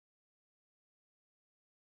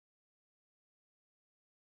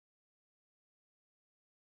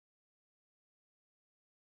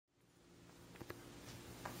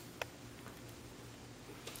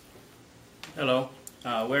Hello,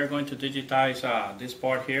 we're going to digitize this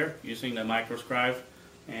part here using the microscribe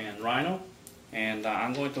and Rhino, and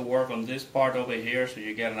I'm going to work on this part over here so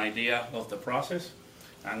you get an idea of the process.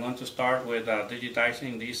 I'm going to start with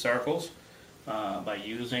digitizing these circles by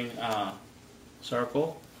using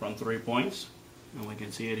circle from 3 points, and we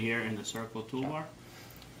can see it here in the circle toolbar.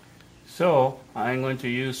 So I'm going to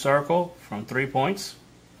use circle from 3 points.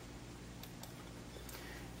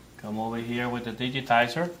 Come over here with the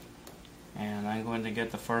digitizer, and I'm going to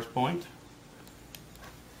get the first point.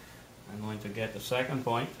 I'm going to get the second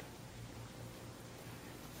point,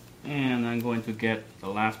 and I'm going to get the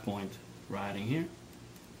last point right in here.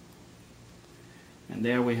 And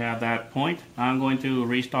there we have that point. I'm going to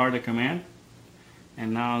restart the command,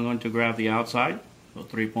 and now I'm going to grab the outside. So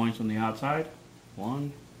 3 points on the outside.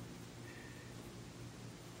 1,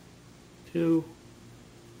 2,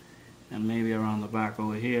 and maybe around the back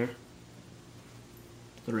over here.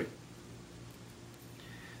 3.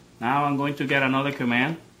 Now I'm going to get another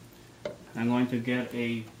command. I'm going to get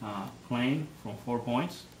a plane from 4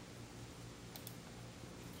 points.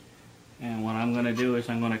 And what I'm going to do is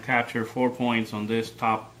I'm going to capture 4 points on this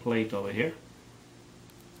top plate over here.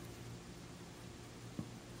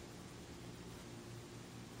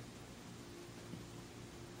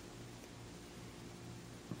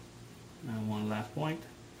 And one last point.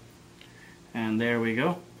 And there we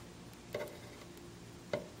go.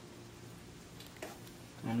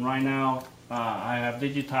 And right now I have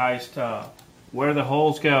digitized where the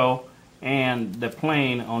holes go and the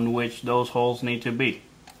plane on which those holes need to be.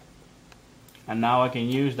 And now I can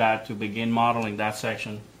use that to begin modeling that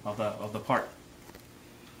section of the part.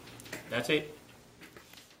 That's it.